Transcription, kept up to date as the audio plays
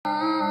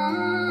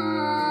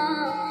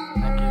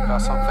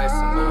got some face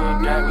in the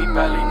hood, gang, we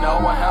barely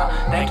know it, huh?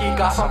 Think he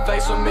got some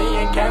face with me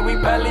and gang, we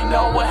barely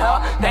know it,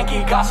 huh? Think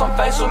he got some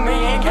face with me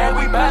and gang,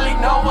 we barely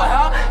know it,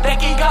 huh? Think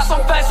he got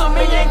some face with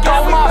me and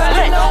gang, we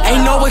barely know it.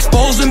 Ain't no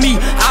exposing me,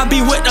 I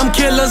be with them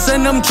killers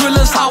and them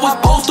drillers, how it's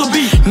supposed to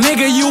be.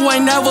 Nigga, you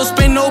ain't never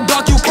spin no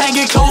block, you can't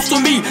get close to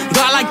me.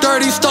 Got like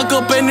 30 stuck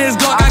up in this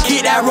Glock, I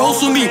keep that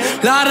roast with me.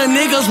 Lot of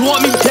niggas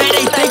want me dead,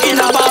 they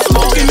thinking about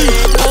smoking me.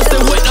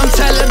 Posted with them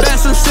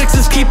Talibans and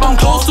sixes, keep them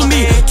close to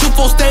me.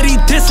 2-4 steady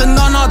dissing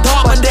on our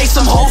dog, but they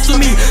some hoes to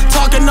me.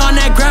 Talking on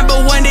that gram,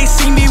 but when they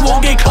see me,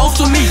 won't get close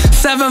to me.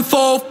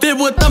 7-4 fit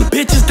with them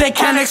bitches, they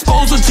can't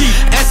expose a G.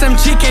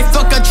 SMG can't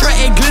fuck a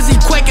tray, glizzy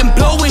quake and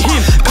blow with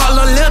him. Call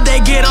a lil, they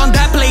get on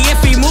that play if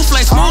he moves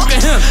like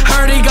smoking him.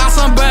 Heard he got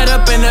some bread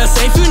up in the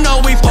safe, you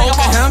know we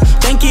poking him.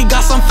 Think he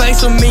got some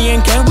face with me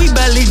and can we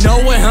barely know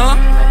it, huh?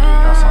 Think he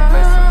got some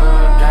face with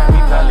me and can we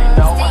barely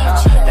know it, huh?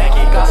 Think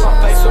he got some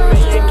face with me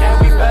and can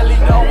we barely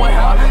know it,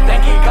 huh?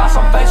 Think he got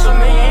some face with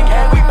me and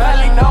can we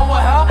barely know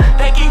it, huh?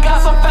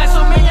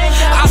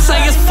 I say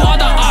it's for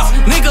the ops.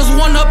 Niggas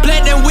wanna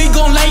play, then we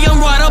gon' lay them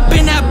right up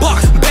in that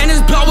box.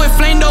 Banners blow with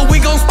flame though, we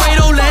gon' spray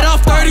though, let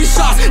off 30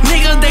 shots.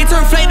 Niggas they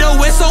turn flake though,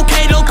 it's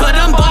okay though, cause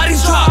them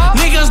bodies drop.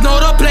 Niggas know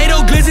the play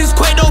though, glizzy's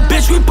quake though,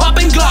 bitch we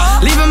poppin'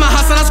 Glock. Leaving my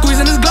house and I'm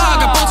squeezing this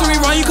Glock. I post to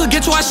rerun, you could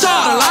get twice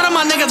shot. A lot of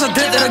my niggas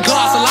addicted to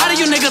gloss, a lot of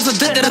you niggas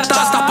addicted to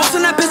thoughts. Stop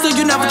posting that pistol,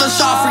 you never done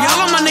shot. Free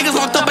all of my niggas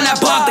locked up in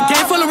that box. The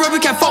game full of real, we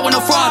can't fuck with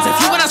no frauds. If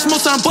you with that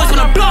smoke, to them boys from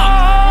the block.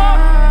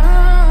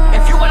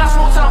 If you with that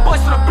smoke, to them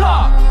boys from the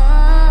block.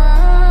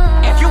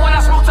 If you with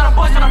that smoke, to them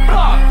boys from the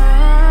block.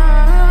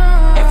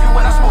 If you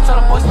with that smoke, to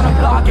them boys from the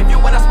block. If you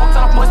with that smoke, to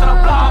them boys from the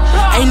block.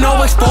 Ain't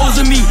no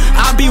exposing me,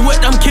 I be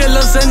with them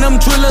killers and them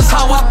drillers,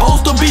 how it's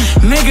supposed to be.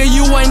 Nigga,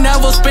 you ain't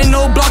never spin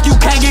no block, you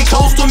can't get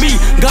close to me.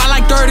 Got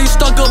like 30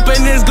 stuck up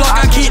in this Glock,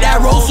 I keep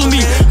that roast with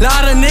me.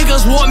 Lot of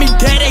niggas want me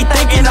dead, they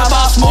thinking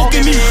about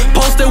smoking me.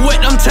 Posted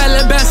with them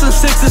Talibans and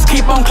sixes,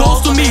 keep them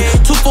close to me.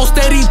 2-4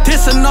 steady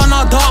dissing on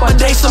our dog, but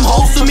they some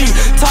hoes to me.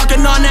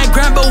 Talking on that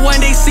gram, but when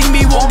they see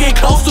me, won't get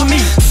close to me.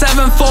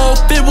 7-4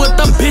 fit with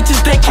them